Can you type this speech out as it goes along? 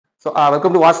So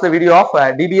welcome to watch the video of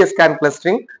DBSCAN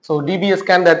clustering. So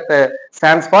DBSCAN that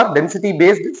stands for density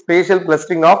based spatial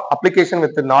clustering of application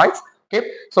with the noise. Okay.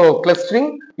 So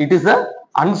clustering, it is a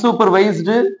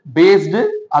unsupervised based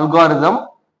algorithm,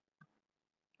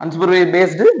 unsupervised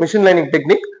based machine learning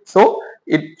technique. So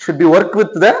it should be worked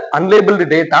with the unlabeled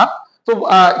data. So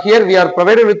here we are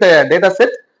provided with a data set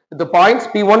with the points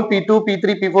P1, P2,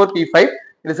 P3, P4, P5.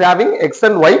 It is having X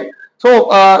and Y.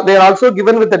 So they are also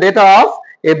given with the data of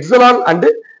epsilon and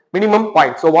minimum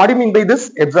point. So what do you mean by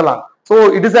this epsilon?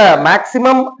 So it is a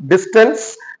maximum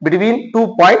distance between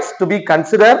 2 points to be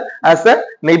considered as a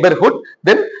neighborhood.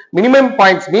 Then minimum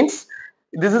points means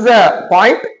this is a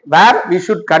point where we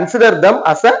should consider them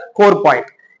as a core point.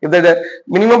 If the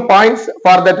minimum points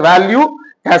for that value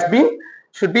has been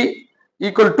should be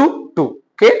equal to 2.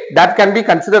 Okay, that can be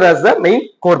considered as the main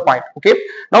core point. Okay,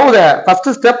 now the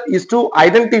first step is to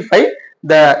identify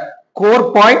the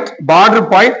core point, border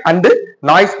point and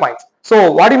noise points.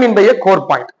 So what do you mean by a core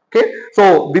point? Okay,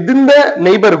 so within the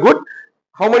neighborhood,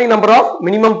 how many number of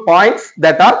minimum points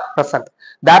that are present?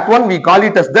 That one we call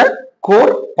it as the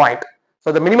core point.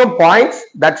 So the minimum points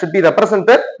that should be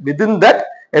represented within that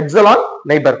epsilon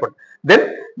neighborhood.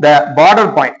 Then the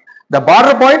border point. The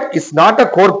border point is not a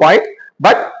core point,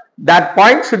 but that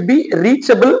point should be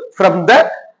reachable from the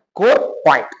core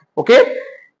point. Okay,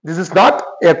 this is not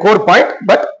a core point,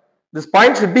 but this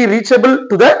point should be reachable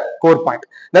to the core point.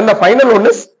 Then the final one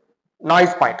is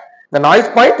noise point. The noise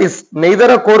point is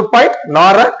neither a core point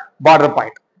nor a border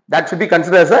point. That should be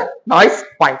considered as a noise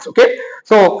points. Okay,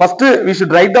 so first we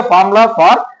should write the formula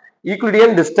for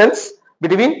Euclidean distance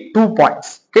between 2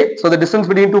 points. Okay, so the distance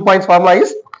between 2 points formula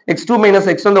is x2 minus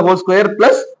x1 the whole square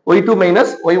plus y2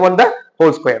 minus y1 the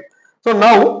whole square. So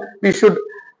now we should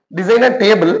design a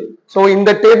table. So in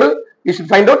the table we should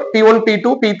find out P1,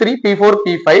 P2, P3, P4,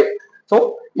 P5.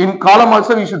 So in column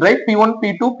also we should write P1,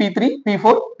 P2, P3,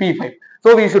 P4, P5.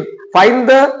 So we should find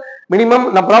the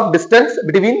minimum number of distance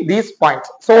between these points.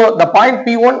 So the point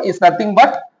P1 is nothing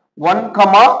but 1,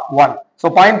 1. So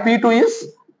point P2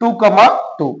 is 2,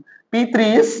 2.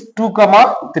 P3 is 2,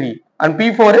 3. And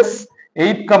P4 is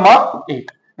 8,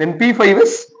 8. Then P5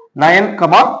 is 9,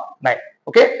 9.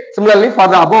 Okay. Similarly for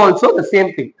the above also the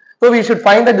same thing. So we should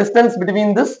find the distance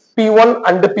between this P1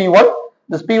 and P1.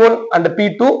 This P1 and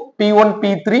P2, P1,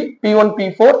 P3, P1,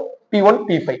 P4, P1,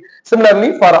 P5.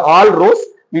 Similarly, for all rows,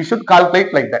 we should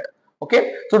calculate like that.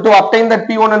 Okay. So to obtain that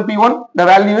P1 and P1, the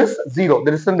value is 0.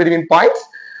 The distance between points.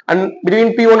 And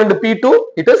between P1 and P2,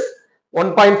 it is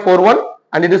 1.41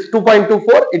 and it is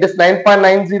 2.24. It is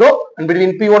 9.90 and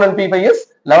between P1 and P5 is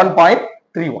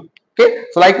 11.31. Okay.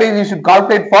 So likewise, you should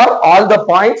calculate for all the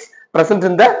points present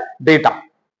in the data.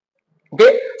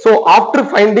 Okay. So after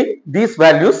finding these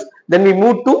values, then we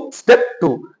move to step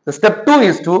 2. The step 2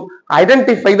 is to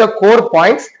identify the core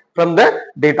points from the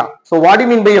data. So what do you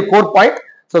mean by a core point?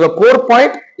 So the core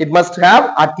point, it must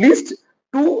have at least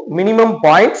 2 minimum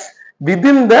points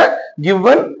within the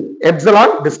given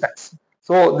epsilon distance.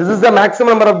 So this is the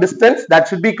maximum number of distance that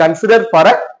should be considered for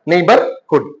a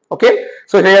neighborhood. Okay.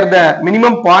 So here the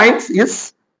minimum points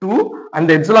is 2 and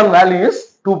the epsilon value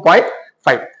is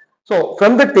 2.5. So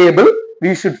from the table,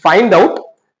 we should find out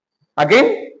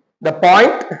again the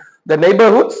point, the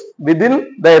neighborhoods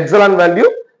within the epsilon value.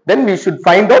 Then we should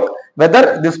find out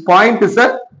whether this point is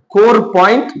a core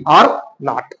point or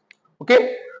not.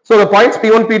 Okay. So the points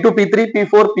P1, P2, P3,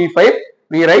 P4, P5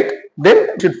 we write. Then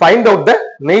we should find out the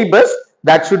neighbors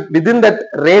that should within that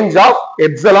range of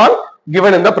epsilon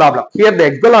given in the problem. Here the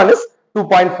epsilon is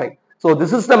 2.5. So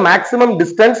this is the maximum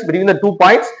distance between the 2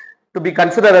 points to be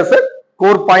considered as a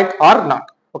core point or not.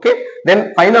 Okay.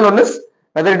 Then final one is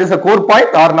whether it is a core point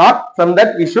or not. From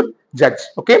that we should judge.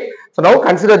 Okay. So now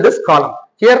consider this column.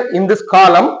 Here in this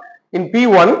column in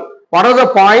P1, what are the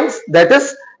points that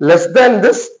is less than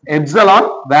this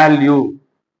epsilon value?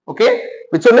 Okay.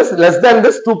 Which one is less than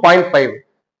this 2.5?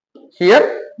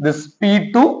 Here this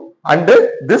P2 and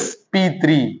this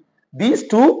P3. These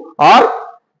two are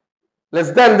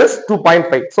less than this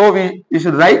 2.5. So we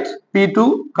should write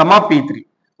P2, P3.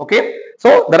 Okay.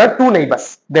 So there are 2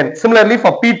 neighbors. Then similarly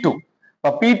for P2.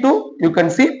 For P2, you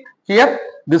can see here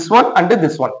this one and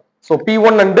this one. So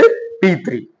P1 and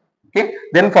P3. Okay.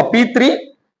 Then for P3,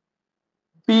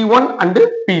 P1 and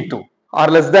P2 are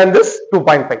less than this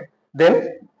 2.5.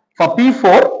 Then for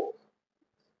P4,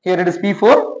 here it is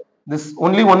P4. This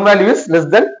only one value is less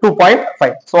than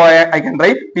 2.5. So I can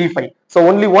write P5. So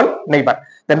only one neighbor.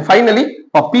 Then finally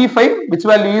for P5, which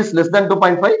value is less than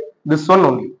 2.5? This one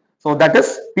only. So that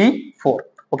is P4.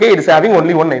 Okay. It is having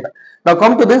only one neighbor. Now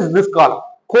come to this column,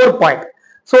 core point.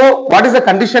 So what is the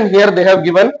condition here they have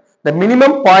given? The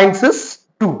minimum points is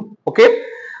 2. Okay.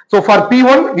 So for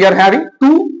P1 we are having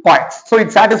 2 points. So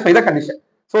it satisfies the condition.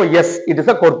 So yes, it is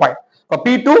a core point. For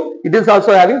P2 it is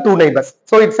also having 2 neighbors.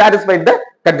 So it satisfied the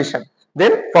condition.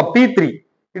 Then for P3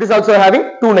 it is also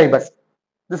having 2 neighbors.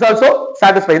 This also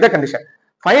satisfies the condition.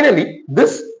 Finally,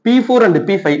 this P4 and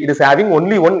P5 it is having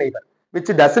only one neighbor, which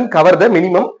doesn't cover the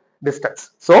minimum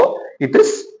distance. So it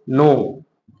is no.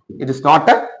 It is not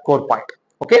a core point.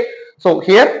 Okay. So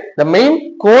here the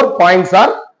main core points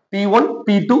are P1,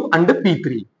 P2 and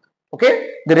P3. Okay.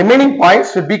 The remaining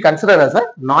points should be considered as a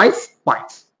noise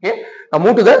points. Okay. Now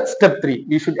move to the step 3.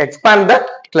 We should expand the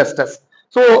clusters.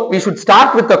 So we should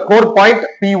start with the core point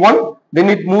P1, then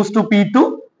it moves to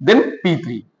P2, then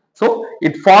P3. So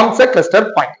it forms a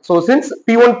cluster point. So since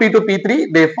P1, P2,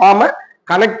 P3 they form a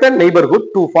connected neighborhood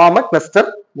to form a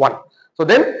cluster 1. So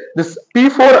then this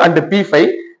P4 and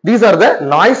P5 these are the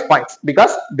noise points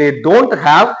because they don't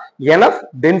have enough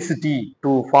density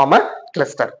to form a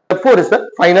cluster. Step 4 is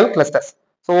the final clusters.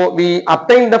 So we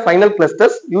obtain the final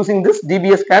clusters using this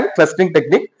DBSCAN clustering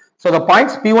technique. So the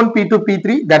points P1, P2,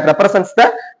 P3 that represents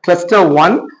the cluster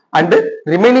 1 and the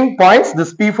remaining points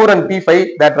this P4 and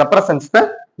P5 that represents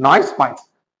the noise points.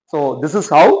 So this is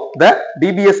how the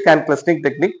DBSCAN clustering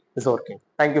technique is working.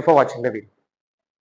 Thank you for watching the video.